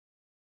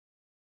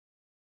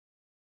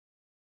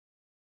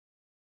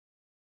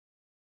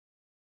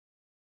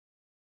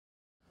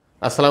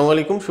আসসালামু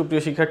আলাইকুম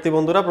সুপ্রিয় শিক্ষার্থী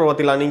বন্ধুরা,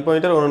 প্রভাতী লার্নিং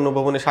পয়েন্টের অনন্য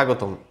ভবনে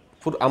স্বাগতম।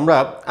 আমরা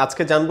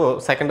আজকে জানবো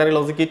সেকেন্ডারি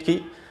লজিক গেট কি,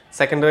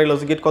 সেকেন্ডারি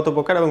লজিক গেট কত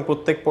প্রকার এবং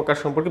প্রত্যেক প্রকার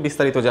সম্পর্কে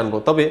বিস্তারিত জানবো।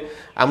 তবে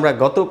আমরা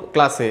গত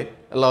ক্লাসে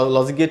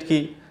লজিক গেট কি,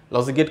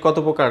 লজিক গেট কত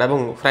প্রকার এবং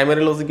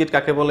প্রাইমারি লজিক গেট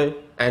কাকে বলে,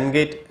 অ্যান্ড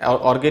গেট,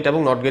 অর গেট এবং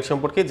নট গেট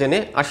সম্পর্কে জেনে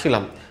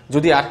আসছিলাম।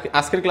 যদি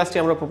আজকের ক্লাসটি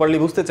আমরা প্রপারলি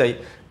বুঝতে চাই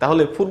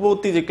তাহলে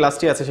পূর্ববর্তী যে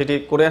ক্লাসটি আছে সেটি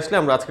করে আসলে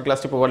আমরা আজকের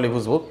ক্লাসটি প্রপারলি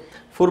বুঝবো।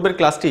 পূর্বের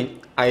ক্লাসটি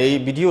এই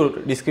ভিডিওর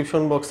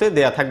ডিসক্রিপশন বক্সে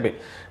দেয়া থাকবে।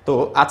 তো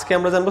আজকে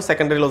আমরা জানবো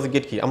সেকেন্ডারি লজিক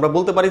গেট কি। আমরা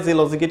বলতে পারি যে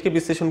লজিক গেটকে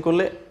বিশ্লেষণ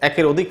করলে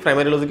একের অধিক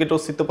প্রাইমারি লজিক গেটের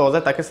অস্তিত্ব পাওয়া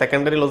যায় তাকে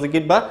সেকেন্ডারি লজিক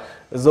গেট বা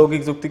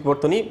যৌগিক যুক্তিক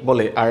বর্তনী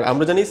বলে। আর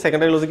আমরা জানি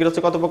সেকেন্ডারি লজিক গেট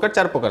হচ্ছে কত প্রকার,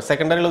 4 প্রকার।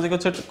 সেকেন্ডারি লজিক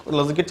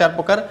গেট 4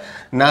 প্রকার: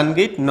 নান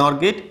গেট, নর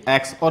গেট,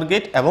 এক্স অর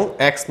গেট এবং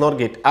এক্স নর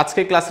গেট।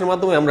 আজকে ক্লাসের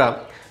মাধ্যমে আমরা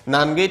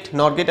নান গেট,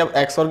 নর গেট,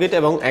 এক্স অর গেট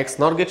এবং এক্স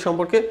নর গেট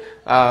সম্পর্কে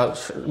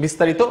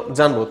বিস্তারিত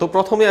জানবো। তো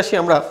প্রথমে আসি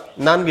আমরা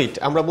নান গেট।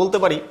 আমরা বলতে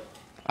পারি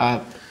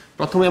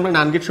প্রথমে আমরা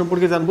নান গেট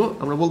সম্পর্কে জানবো।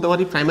 আমরা বলতে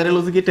পারি প্রাইমারি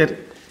লজিক গেটের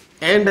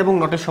এন্ড এবং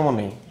নটের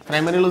সমন্বয়,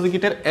 প্রাইমারি লজিক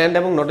গেটের এন্ড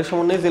এবং নটের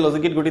সমন্বয়ে যে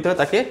লজিক গেট গঠিত হয়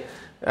তাকে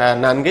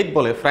নান গেট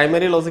বলে।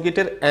 প্রাইমারি লজিক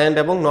গেটের এন্ড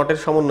এবং নটের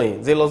সমন্বয়ে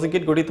যে লজিক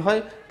গেট গঠিত হয়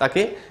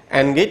তাকে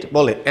এন্ড গেট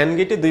বলে। এন্ড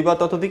গেটে 2 বা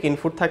ততোধিক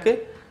ইনপুট থাকে,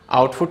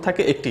 আউটপুট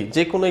থাকে একটি।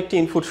 যে কোনো একটি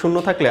ইনপুট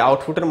 0 থাকলে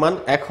আউটপুটের মান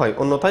 1 হয়,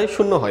 অন্যথায়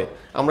 0 হয়।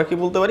 আমরা কি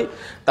বলতে পারি?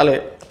 তাহলে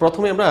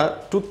প্রথমে আমরা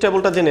ট্রুথ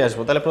টেবলটা জেনে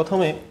আসবো। তাহলে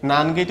প্রথমে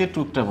নান গেটের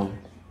truth table,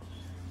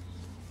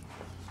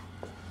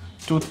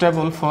 truth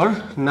table for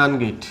none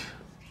gate.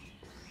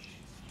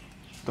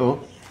 তো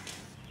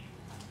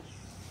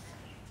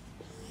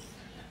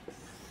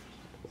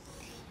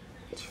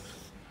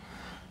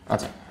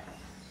আচ্ছা,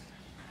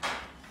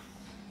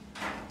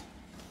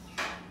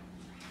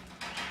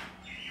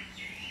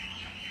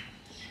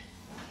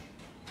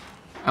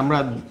 আমরা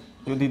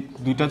যদি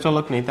দুইটা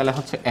চলক নেই তাহলে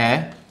হচ্ছে এ,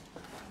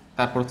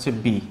 তারপর হচ্ছে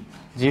বি।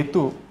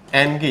 যেহেতু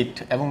এন্ড গেট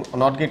এবং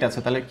নট গেট আছে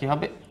তাহলে কি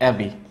হবে? A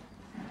B.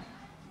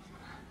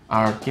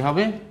 আর কি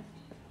হবে?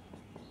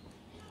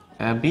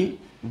 এ বি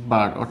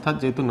বার, অর্থাৎ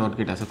যেহেতু নট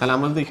গেট আছে। তাহলে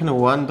আমরা যদি এখানে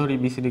 1 ধরি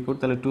বিসিডি কোড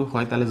তাহলে 2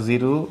 হয়, তাহলে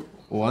 0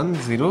 1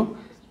 0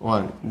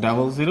 1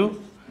 0 0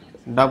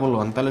 1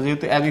 1। তাহলে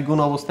যেহেতু এ বি গুণ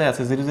অবস্থায়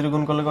আছে, 0 0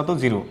 গুণ করলে কত?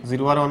 0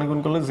 0 আর 1 গুণ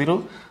করলে 0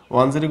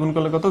 1 0 গুণ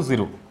করলে কত?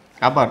 0।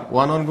 আবার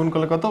 1 1 গুণ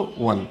করলে কত?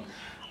 1।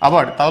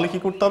 আবার তাহলে কি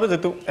করতে হবে?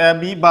 যেহেতু এ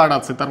বি বার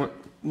আছে, তার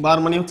বার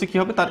মানে হচ্ছে কি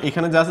হবে? তার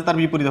এখানে যা আছে তার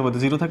বিপরীত হবে।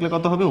 0 থাকলে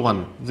কত হবে? 1।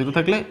 0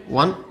 থাকলে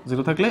 1,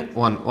 0 থাকলে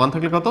 1, 1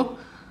 থাকলে কত?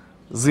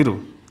 0।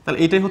 তাহলে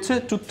এটাই হচ্ছে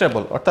ট্রুথ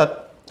টেবল। অর্থাৎ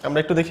আমরা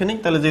একটু দেখে নিই।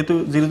 তাহলে যেহেতু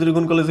 0 0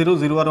 গুণ করলে 0,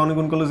 0 আর 1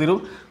 গুণ করলে 0,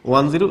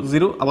 1 0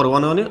 0, আবার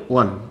 1 1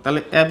 1। তাহলে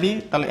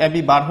এ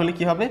বি বার হলে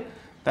কি হবে?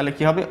 তাহলে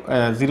কি হবে?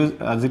 0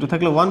 0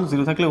 থাকলে 1,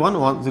 0 থাকলে 1,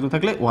 1 0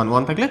 থাকলে 1,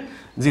 1 থাকলে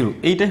 0।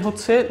 এইটাই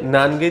হচ্ছে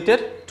নান গেটের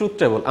ট্রুথ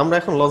টেবল। আমরা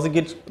এখন লজিক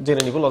গেট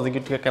জেনে নিব, লজিক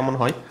গেট কেমন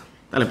হয়।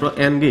 তাহলে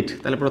এন্ড গেট,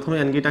 তাহলে প্রথমে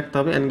এন্ড গেট আঁকতে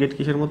হবে। এন্ড গেট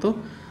কিসের মতো?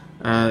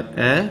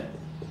 এ,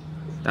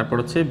 তারপর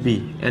হচ্ছে বি।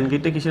 এন্ড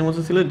গেটটা কিসের মতো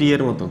ছিল? ডি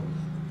এর মতো।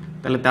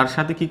 তাহলে তার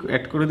সাথে কি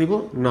অ্যাড করে দিব?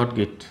 Not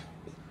get.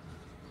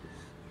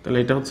 তাহলে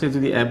এটা হচ্ছে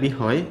যদি এ বি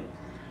হয়,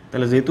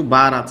 তাহলে যেহেতু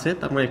বার আছে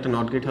তার মানে একটা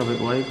নট গেট হবে।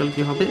 ওয়াই ইকুয়াল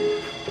কি হবে?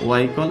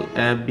 ওয়াই ইকুয়াল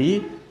এ বি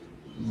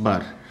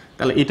বার।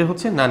 তাহলে এটা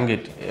হচ্ছে নান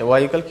গেট। ওয়াই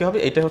ইকুয়াল কি হবে?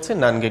 এটা হচ্ছে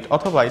নান গেট।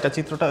 অথবা এটা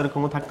চিত্রটা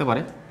এরকমও থাকতে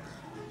পারে,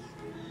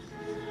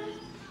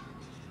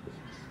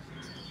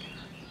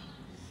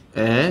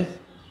 A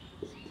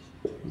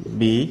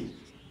B,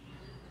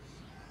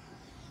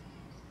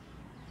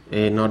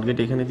 A not get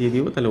এখানে দিয়ে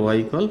দিব। তাহলে ওয়াই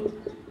ইকুয়াল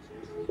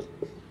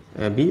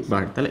বি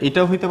বার। তাহলে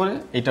এটাও হইতে পারে,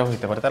 এটাও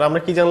হইতে পারে। তাহলে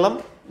আমরা কি জানলাম?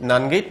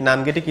 নান গেট, নান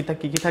গেটে কি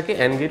থাকে?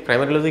 And gate.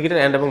 প্রাইমারি লজিক গেটের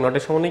এন্ড এবং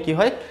নটের সমন্বয়ে কি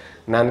হয়?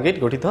 নান গেট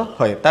গঠিত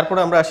হয়। তারপরে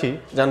আমরা আসি,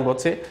 জানবো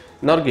হচ্ছে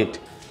নর গেট।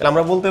 তাহলে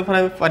আমরা বলতে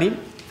পারি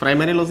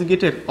প্রাইমারি লজিক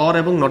গেটের অর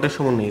এবং নটের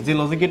সমন্বয়ে যে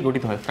লজিক গেট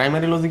গঠিত হয়,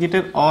 প্রাইমারি লজিক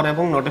গেটের অর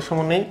এবং নটের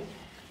সমন্বয়ে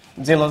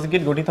যে লজিক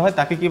গেট গঠিত হয়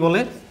তাকে কি বলে?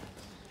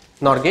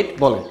 নর গেট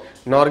বলে।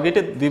 নর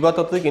গেটে 2 বা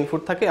ততোধিক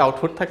ইনপুট থাকে,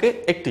 আউটপুট থাকে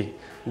একটি।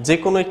 যে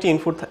কোনো একটি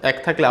ইনপুট 1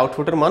 থাকলে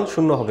আউটপুটের মান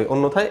 0 হবে,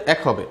 অন্যথায় 1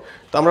 হবে।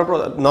 তো আমরা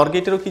নর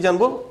গেটেরও কি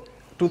জানবো?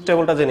 ট্রুথ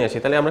টেবলটা জেনে আসি।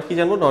 তাহলে আমরা কি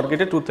জানবো? নর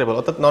গেটের ট্রুথ টেবল।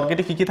 অর্থাৎ নর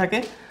গেটে কি থাকে?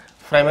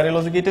 প্রাইমারি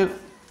লজিক গেটের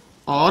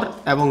অর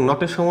এবং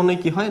নটের সমন্বয়ে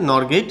কি হয়?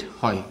 নর গেট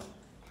হয়।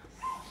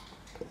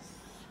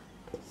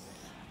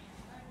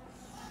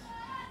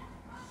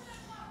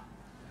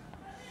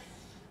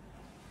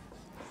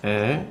 এ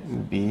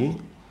বি,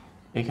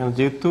 এখানে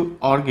যেহেতু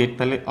অর গেট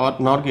তাহলে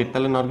নর গেট,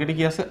 তাহলে নর গেটে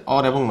কি আছে?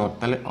 অর এবং নট।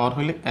 তাহলে অর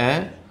হলে এ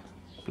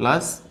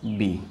প্লাস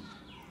বি।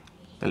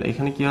 তাহলে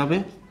এখানে কি হবে?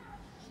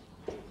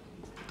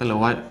 তাহলে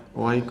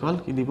ওয়াই ইকুয়াল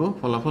কি দিব?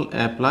 ফলাফল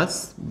এ প্লাস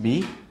বি,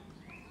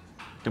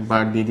 একটা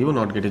বার দিয়ে দিব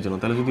নট গেটের জন্য।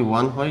 তাহলে যদি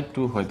 1 হয়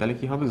 2 হয় তাহলে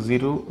কি হবে?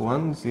 0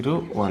 1 0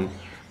 1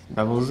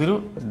 0 0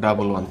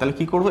 1 1। তাহলে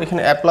কি করবো?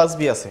 এখানে এ প্লাস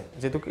বি আছে,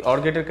 যেহেতু অর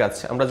গেটের কাজ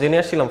আমরা জেনে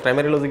আসছিলাম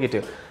প্রাইমারি লজিক গেটে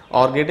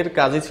অর গেটের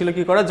কাজই ছিল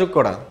কি করা? যোগ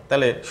করা।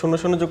 তাহলে 0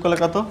 0 যোগ করলে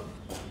কত?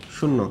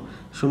 0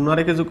 0 আর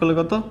 1 যোগ করলে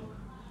কত?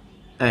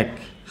 1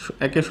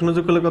 1 এ 0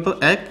 যোগ করলে কত?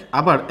 1।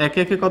 আবার 1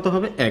 1 কত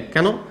হবে? 1।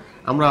 কেন?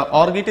 আমরা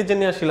অর গেটে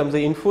জেনে আসছিলাম যে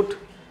ইনপুট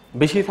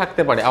বেশি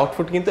থাকতে পারে,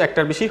 আউটপুট কিন্তু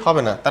একটার বেশি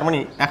হবে না। তার মানে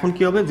এখন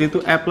কি হবে? যেহেতু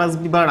এ প্লাস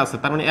বি বার আছে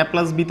তার মানে এ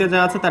প্লাস বিতে যা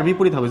আছে তার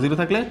বিপরীত হবে। 0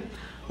 থাকলে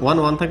 1,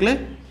 1 থাকলে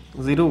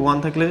 0 1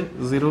 থাকলে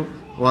 0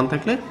 1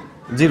 থাকলে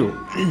 0।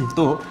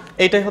 তো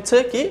এইটাই হচ্ছে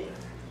কি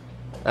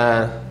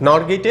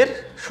নর গেটের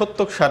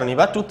সত্যক সারণী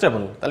বা ট্রুথ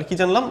টেবল। তাহলে কি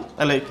জানলাম,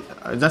 তাহলে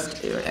জাস্ট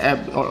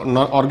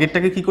অর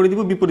গেটটাকে কি করে দিব,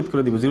 বিপরীত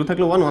করে দিব। 0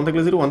 থাকলে 1 1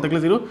 থাকলে 0 1 থাকলে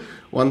 0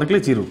 1 থাকলে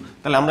 0।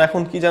 তাহলে আমরা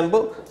এখন কি জানবো,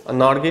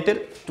 নর গেটের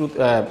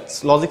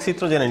লজিক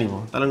চিত্র জেনে নিব।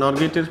 তাহলে নর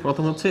গেটের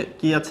প্রথম হচ্ছে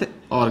কি আছে,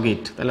 অর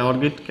গেট। তাহলে অর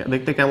গেট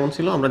দেখতে কেমন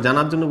ছিল আমরা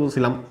জানার জন্য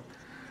বলছিলাম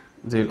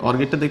যে অর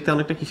গেটটা দেখতে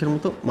অনেকটা কিসের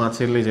মতো,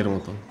 মাছের লেজের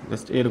মতো,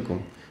 জাস্ট এরকম।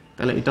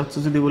 তাহলে এটা হচ্ছে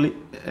যদি বলি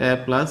a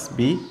প্লাস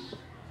বি,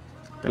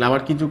 তাহলে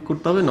আবার কি যোগ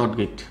করতে হবে, নট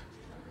গেট।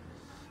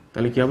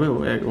 তাহলে কি হবে,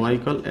 y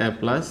equal a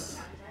plus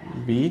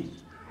B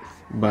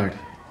বার।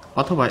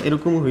 অথবা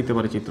এরকমও হইতে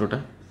পারে চিত্রটা,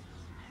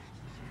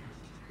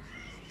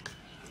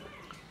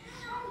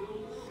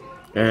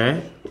 a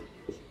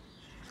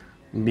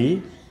বি,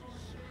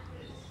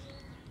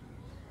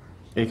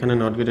 এখানে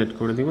নট গেট এড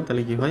করে দিব।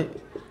 তাহলে কি হয়,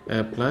 a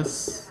প্লাস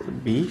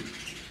বি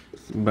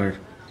বার।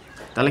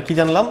 তাহলে কি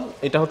জানলাম,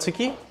 এটা হচ্ছে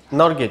কি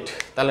নর গেট।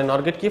 তাহলে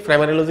নর গেট কি,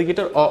 প্রাইমারি লজিক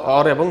গেটের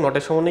অর এবং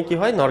নটের সমন্বয়ে কি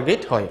হয়, নর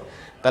গেট হয়।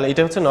 তাহলে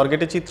এটা হচ্ছে নর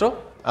গেটের চিত্র,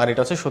 আর এটা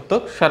হচ্ছে সত্য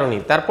সারণী।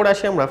 তারপরে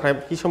আসি আমরা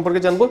কি সম্পর্কে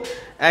জানবো,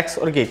 এক্স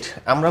অর গেট।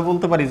 আমরা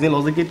বলতে পারি যে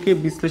লজিক গেটকে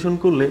বিশ্লেষণ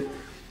করলে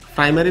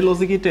প্রাইমারি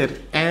লজিক গেটের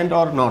অ্যান্ড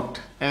অর নট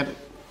এর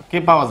কে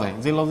পাওয়া যায়।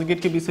 যে লজিক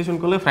গেটকে বিশ্লেষণ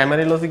করলে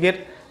প্রাইমারি লজিক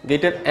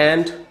গেটের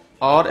অ্যান্ড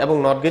অর এবং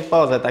নট গেট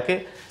পাওয়া যায় তাকে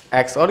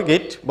এক্স অর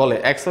গেট বলে।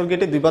 এক্স অর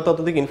গেটে দুই বা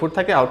ততোধিক ইনপুট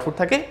থাকে, আউটপুট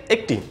থাকে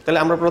একটি। তাহলে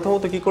আমরা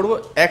প্রথমত কি করব,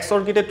 এক্স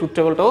অর গেটের ট্রুথ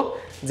টেবলটাও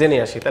জেনে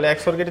আসি। তাহলে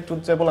এক্স অর গেটের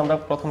ট্রুথ টেবল আমরা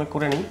প্রথমে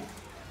করে নিই।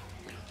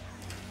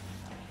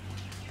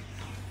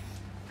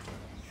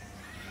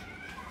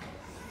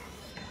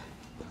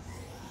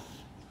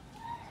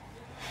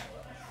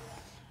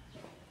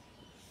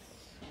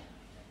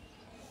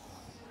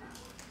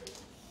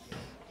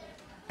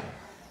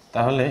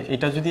 তাহলে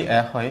এটা যদি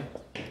এ হয়,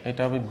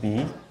 এটা হবে বি।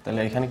 তাহলে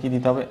এখানে কি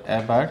দিতে হবে, এ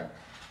বার,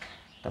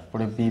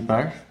 তারপরে বি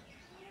বার,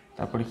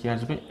 তারপরে কি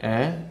আসবে,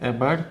 এ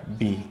বার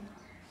বি,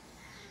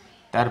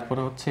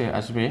 তারপরে হচ্ছে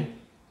আসবে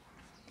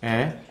এ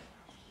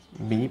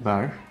বি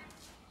বার,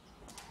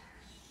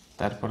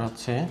 তারপর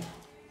হচ্ছে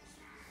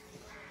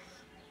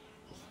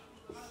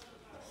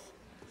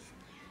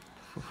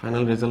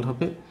ফাইনাল রেজাল্ট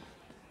হবে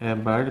এ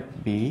বার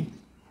বি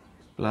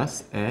প্লাস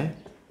এ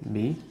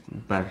বি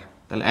বার।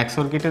 তাহলে এক্স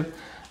অর গেটের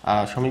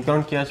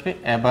সমীকরণ কি আসবে,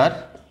 এ বার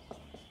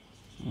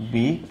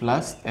বি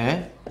প্লাস এ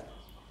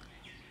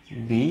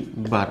বি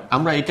বার।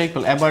 আমরা এটা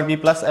equal A bar B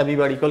plus A B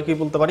bar equal কি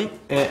বলতে পারি,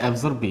 এ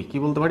অ্যাবজর্ব বি। কি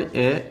বলতে পারি,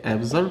 এ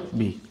অ্যাবজর্ব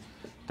বি।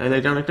 তাহলে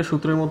এটা অনেকটা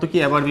সূত্রের মতো কি,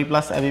 এ বার B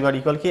plus A B bar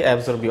equal কি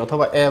অ্যাবজর্ব বি,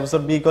 অথবা এ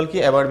অ্যাবজর্ব বি ইকুয়াল কি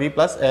এ বার বি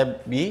প্লাস এ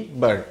বি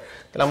বার।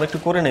 তাহলে আমরা একটু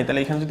করে নেই। তাহলে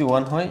এখানে যদি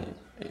 1 হয়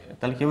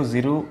তাহলে কি হবে,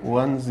 0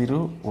 1 0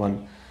 1,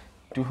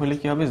 2 হলে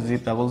কি হবে,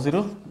 0 0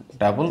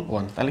 0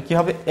 1। তাহলে কি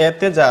হবে,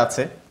 এতে যা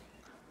আছে,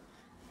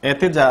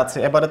 এতে যা আছে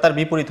এবারে তার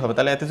বিপরীত হবে।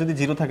 তাহলে এতে যদি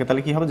 0 থাকে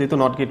তাহলে কি হবে, যেহেতু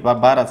নট গেট বা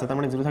বার আছে, তার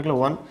মানে 0 থাকলে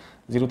 1,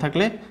 0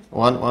 থাকলে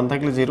 1, 1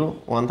 থাকলে 0,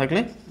 1 থাকলে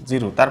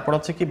 0। তারপর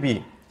হচ্ছে কি বি,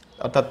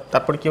 অর্থাৎ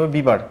তারপর কি হবে,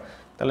 বি বার।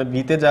 তাহলে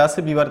বিতে যা আছে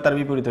বি বার তার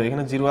বিপরীত হবে।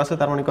 এখানে 0 আছে,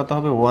 তার মানে কত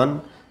হবে, 1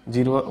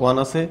 0 1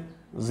 আছে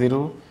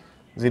 0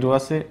 0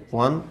 আছে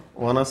 1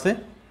 1 আছে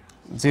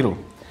 0।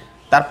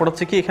 তারপর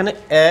হচ্ছে কি, এখানে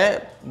এ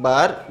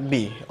বার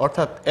বি,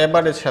 অর্থাৎ এ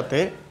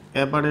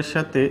বারের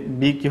সাথে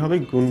বি কি হবে,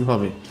 গুণ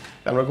হবে।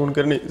 আমরা গুণ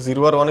করে নিই,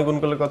 0 আর 1 গুণ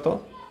করলে কত,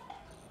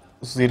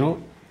 0,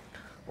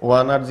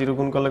 1 আর 0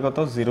 গুণ করলে কত,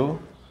 0।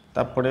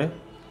 তারপরে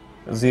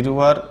 0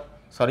 আর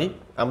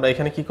আমরা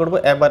এখানে কি করব,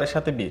 এ বারের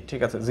সাথে বি,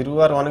 ঠিক আছে। 0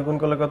 আর 1 গুণ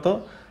করলে কত,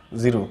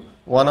 0,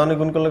 1 1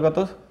 গুণ করলে কত,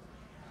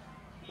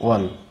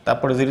 1।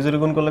 তারপরে 0 0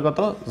 গুণ করলে কত,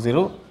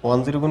 0, 1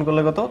 0 গুণ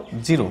করলে কত,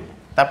 0।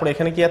 তারপরে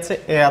এখানে কি আছে,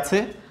 এ আছে,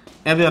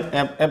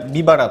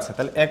 বি বার আছে।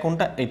 তাহলে এ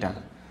কোনটা, এটা।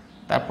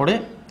 তারপরে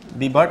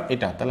বি বার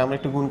এটা। তাহলে আমরা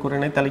একটু গুণ করে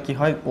নেই। তাহলে কি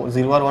হয়,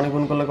 0 আর 1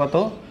 গুণ করলে কত,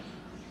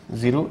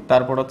 0।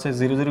 তারপর হচ্ছে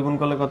 0 0 গুণ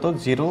করলে কত,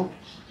 0,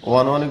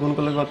 1 1 গুণ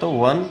করলে কত,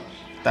 1।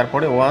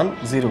 তারপরে 1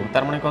 0,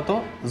 তার মানে কত,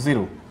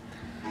 0।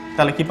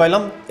 তাহলে কি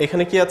পাইলাম,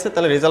 এখানে কি আছে,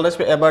 তাহলে রেজাল্ট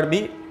আসবে এ বার বি,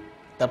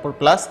 তারপর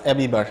plus A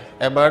B bar,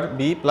 A bar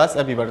B plus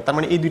A B বার। তার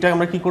মানে এই দুইটা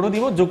আমরা কি করে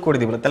দিব, যোগ করে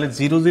দিব। তাহলে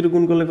 0 0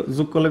 গুণ করলে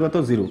যোগ করলে কত,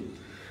 0,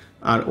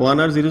 আর 1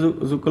 আর 0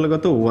 যোগ করলে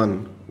কত, 1।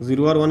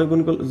 0 আর 1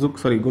 গুণ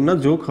করলে গুণ না,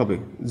 যোগ হবে।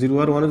 0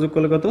 আর 1 যোগ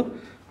করলে কত,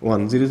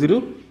 1 0 0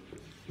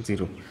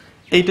 0।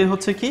 এইটাই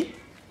হচ্ছে কি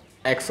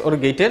এক্স অর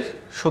গেটের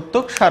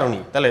সত্যক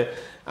সারণী। তাহলে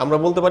আমরা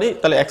বলতে পারি,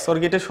 তাহলে এক্স অর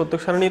গেটের সত্যক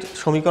সারণীর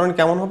সমীকরণ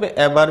কেমন হবে,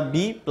 এ বার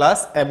বি প্লাস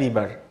এ বি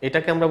বার।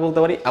 এটাকে আমরা বলতে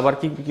পারি, আবার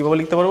কিভাবে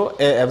লিখতে পারবো,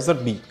 এ অ্যাবজর্ব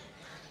বি।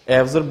 এ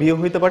অ্যাবজর্ব বিও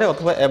হইতে পারে,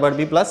 অথবা এ বার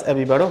বি প্লাস এ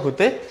বি বারও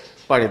হতে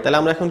পারে। তাহলে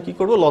আমরা এখন কি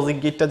করব, লজিক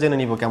গেটটা জেনে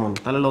নিব কেমন।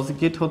 তাহলে লজিক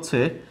গেট হচ্ছে,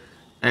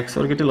 এক্স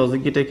অর গেটের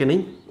লজিক গেট এখানেই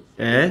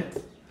এ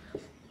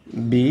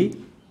বি,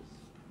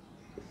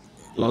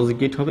 লজিক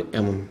গেট হবে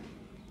এমন।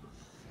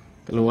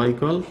 তাহলে Y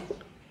equal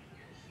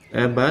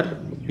A bar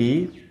B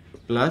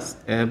plus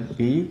A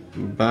B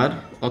বার,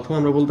 অথবা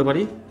আমরা বলতে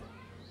পারি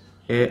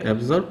এ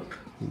অ্যাবজর্ব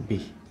বি।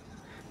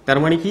 তার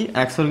মানে কি,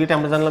 এক্স অর গেটে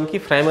আমরা জানলাম কি,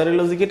 প্রাইমারি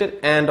লজিক গেটের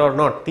এন্ড অর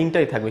নট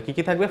তিনটাই থাকবে। কি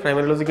কি থাকবে,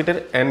 প্রাইমারি লজিক গেটের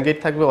এন্ড গেট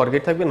থাকবে, অর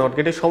গেট থাকবে, নট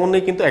গেটের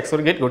সমন্বয়ে কিন্তু এক্স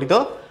অর গেট গঠিত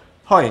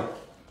হয়।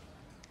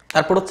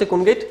 তারপর হচ্ছে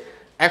কোন গেট,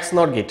 এক্স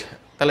নট গেট।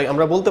 তাহলে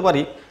আমরা বলতে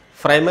পারি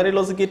প্রাইমারি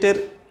লজিক গেটের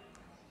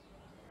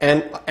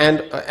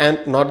and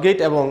নট গেট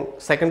এবং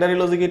সেকেন্ডারি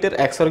লজিক গেটের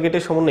XOR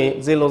গেটের সমন্বয়ে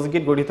যে লজিক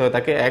গেট গঠিত হয়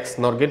তাকে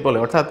XNOR গেট বলে।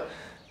 অর্থাৎ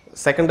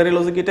সেকেন্ডারি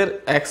লজিক গেটের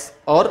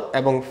XOR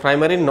এবং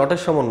প্রাইমারি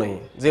নটের সমন্বয়ে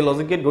যে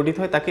লজিক গেট গঠিত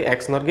হয় তাকে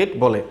XNOR গেট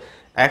বলে।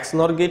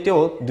 XNOR গেটেও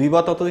দুই বা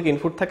ততোধিক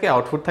ইনপুট থাকে,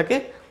 আউটপুট থাকে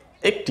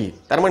একটি।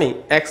 তার মানে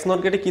XNOR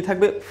গেটে কি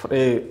থাকবে,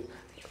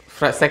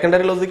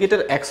 সেকেন্ডারি লজিক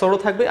গেটের XORও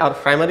থাকবে আর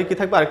প্রাইমারি কি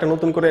থাকবে, আরেকটা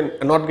নতুন করে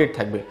নট গেট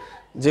থাকবে।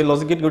 যে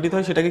লজিক গেট গঠিত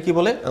হয় সেটাকে কি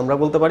বলে, আমরা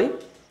বলতে পারি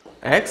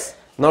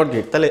XNOR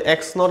গেট। তাহলে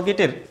XNOR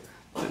গেটের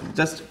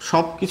জাস্ট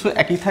সব কিছু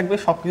একই থাকবে,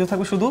 সব কিছু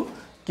থাকবে, শুধু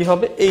কি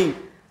হবে, এই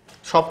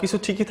সব কিছু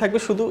ঠিকই থাকবে,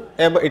 শুধু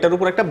এটার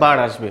উপর একটা বার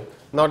আসবে,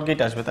 নট গেট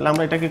আসবে। তাহলে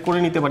আমরা এটাকে করে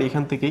নিতে পারি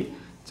এখান থেকেই,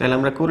 চাইলে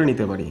আমরা করে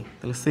নিতে পারি।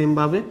 তাহলে সেম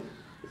ভাবে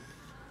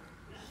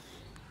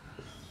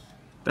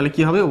তাহলে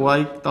কি হবে,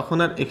 ওয়াই তখন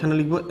আর এখানে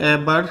লিখবো এ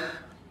বার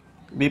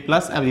বি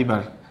প্লাস এ বি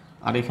বার,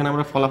 আর এখানে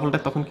আমরা ফলাফলটা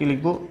তখন কি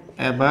লিখবো,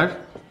 এ বার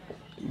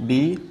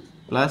বি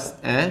প্লাস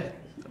এ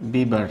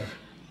বি বার,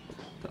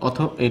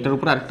 অথবা এটার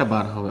উপর আরেকটা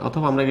বার হবে,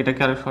 অথবা আমরা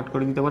এটাকে আরো শর্ট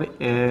করে দিতে পারি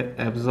এ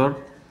অ্যাবজর্ব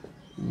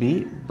বি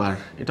বার।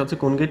 এটা হচ্ছে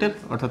কোন গেটের,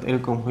 অর্থাৎ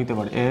এরকম হইতে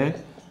পারে এ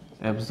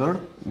অ্যাবজর্ব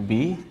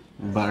বি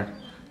বার।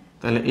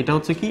 তাহলে এটা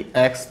হচ্ছে কি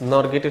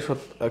XNOR গেটের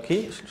কি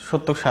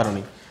সত্যক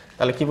সারণী।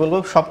 তাহলে কি বলবো,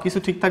 সবকিছু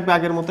ঠিক থাকবে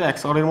আগের মতো,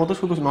 XOR এর মতো,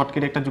 শুধু নট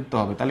গেট একটা যুক্ত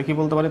হবে। তাহলে কি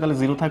বলতে পারি, তাহলে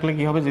 0 থাকলে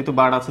কি হবে, যেহেতু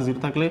বার আছে, 0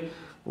 থাকলে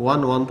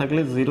 1, 1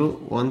 থাকলে 0,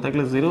 1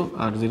 থাকলে 0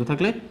 আর 0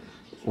 থাকলে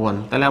 1।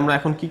 তাহলে আমরা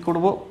এখন কি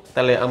করব,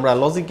 তাহলে আমরা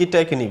লজিক গেটটা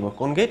এঁকে নিব,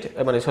 কোন গেট,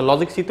 মানে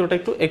লজিক চিত্রটা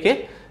একটু এঁকে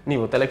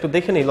নিব। তাহলে একটু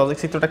দেখে নিই লজিক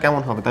চিত্রটা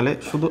কেমন হবে। তাহলে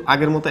শুধু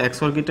আগের মতো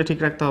XOR গেটটা ঠিক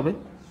রাখতে হবে।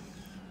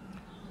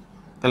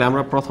 তাহলে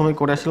আমরা প্রথমে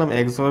করে আসলাম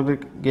XOR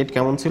গেট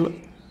কেমন ছিল,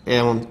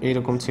 এমন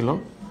এইরকম ছিল।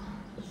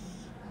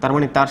 তার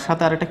মানে তার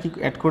সাথে আরেকটা কি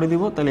অ্যাড করে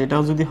দিব, তাহলে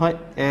এটাও যদি হয়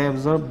এ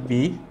অ্যাবজর্ব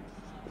বি,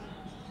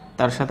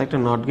 তার সাথে একটা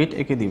নট গেট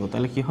এঁকে দিব,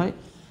 তাহলে কি হয়,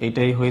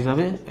 এইটাই হয়ে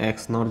যাবে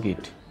XNOR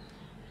গেট,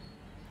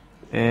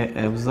 এ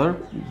অ্যাবজর্ব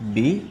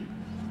বি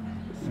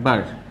বার।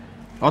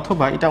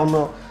 অথবা এটা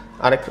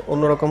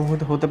অন্যরকম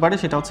হতে পারে,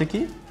 সেটা হচ্ছে কি,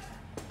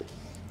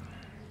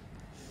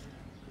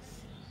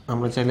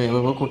 আমরা চাইলে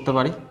এভাবেও করতে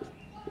পারি,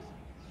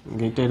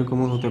 গেটটা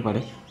এরকমও হতে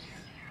পারে,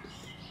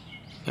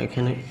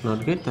 এখানে নট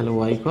গেট, তাহলে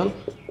ওয়াই ইকুয়াল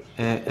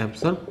এ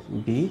অ্যাবজর্ব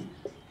বি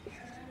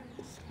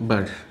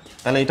বার।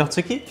 তাহলে এটা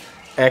হচ্ছে কি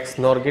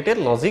XNOR গেটের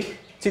লজিক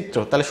চিত্র।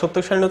 তাহলে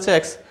সত্যক সারণী হচ্ছে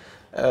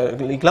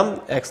লিখলাম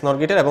XNOR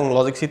গেটের, এবং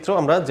লজিক চিত্র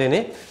আমরা জেনে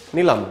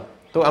নিলাম।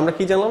 তো আমরা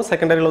কি জানলাম,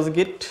 সেকেন্ডারি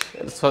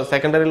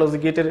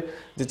লজিক গেটের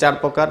যে 4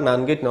 প্রকার, নান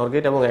গেট, নর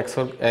গেট এবং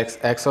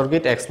XOR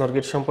গেট, XNOR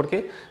গেট সম্পর্কে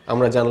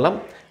আমরা জানলাম।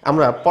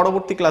 আমরা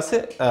পরবর্তী ক্লাসে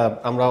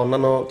আমরা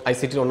অন্যান্য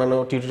আইসিটির অন্যান্য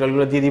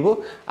টিউটোরিয়ালগুলো দিয়ে দিব।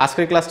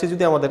 আজকের ক্লাসটি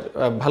যদি আমাদের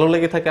ভালো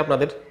লেগে থাকে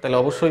আপনাদের, তাহলে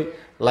অবশ্যই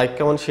লাইক,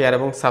 কমেন্ট, শেয়ার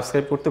এবং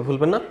সাবস্ক্রাইব করতে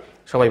ভুলবেন না।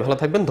 সবাই ভালো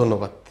থাকবেন,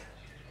 ধন্যবাদ।